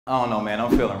I don't know, man.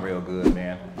 I'm feeling real good,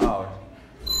 man. Oh,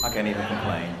 I can't even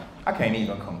complain. I can't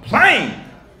even complain.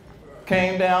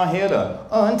 Came down here to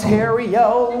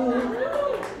Ontario.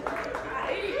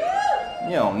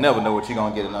 You don't never know what you're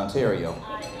gonna get in Ontario.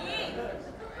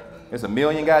 There's a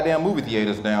million goddamn movie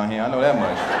theaters down here. I know that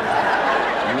much.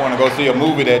 You wanna go see a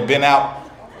movie that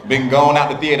been gone out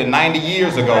the theater 90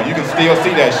 years ago, you can still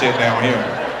see that shit down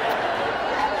here.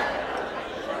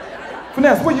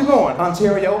 Finesse, where you going?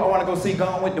 Ontario. I want to go see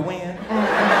Gone with the Wind.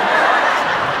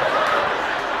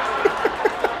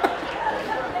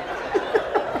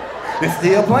 They're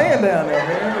still playing down there,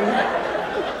 man.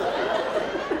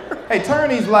 Hey, turn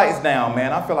these lights down,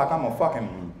 man. I feel like I'm a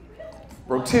fucking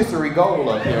rotisserie gold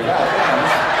up here. God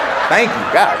damn. Thank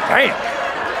you. God damn.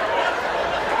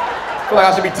 I feel like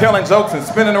I should be telling jokes and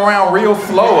spinning around real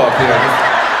slow up here.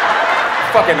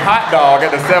 This fucking hot dog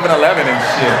at the 7-Eleven and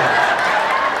shit.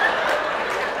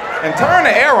 And turn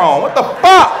the air on. What the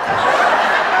fuck?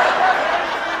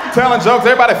 Telling jokes,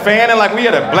 everybody fanning like we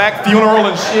had a black funeral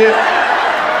and shit.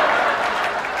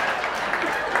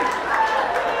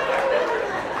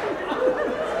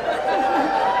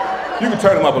 You can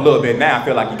turn them up a little bit now. I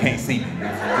feel like you can't see me. Just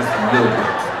a little bit.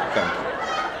 Thank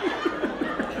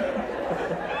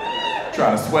you.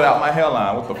 Trying to sweat out my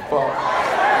hairline. What the fuck?